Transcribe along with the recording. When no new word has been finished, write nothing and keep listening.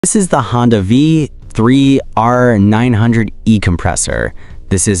This is the Honda V3R 900e compressor.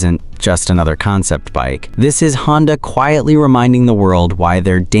 This isn't just another concept bike. This is Honda quietly reminding the world why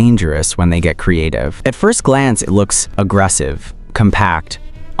they're dangerous when they get creative. At first glance, it looks aggressive, compact,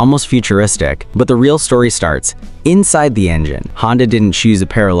 almost futuristic, but the real story starts inside the engine. Honda didn't choose a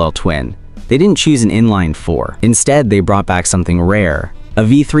parallel twin. They didn't choose an inline 4. Instead, they brought back something rare, a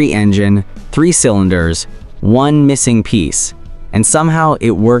V3 engine, 3 cylinders, 1 missing piece. And somehow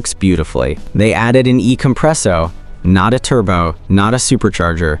it works beautifully. They added an e-compresso, not a turbo, not a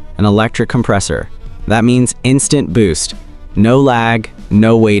supercharger, an electric compressor. That means instant boost. No lag,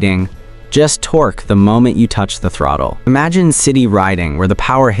 no waiting, just torque the moment you touch the throttle. Imagine city riding where the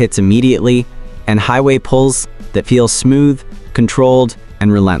power hits immediately and highway pulls that feel smooth, controlled,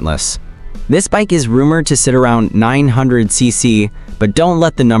 and relentless. This bike is rumored to sit around 900cc, but don't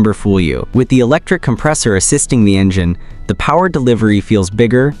let the number fool you. With the electric compressor assisting the engine, the power delivery feels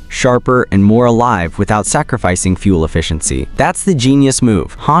bigger, sharper, and more alive without sacrificing fuel efficiency. That's the genius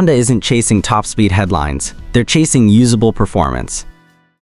move. Honda isn't chasing top speed headlines. They're chasing usable performance.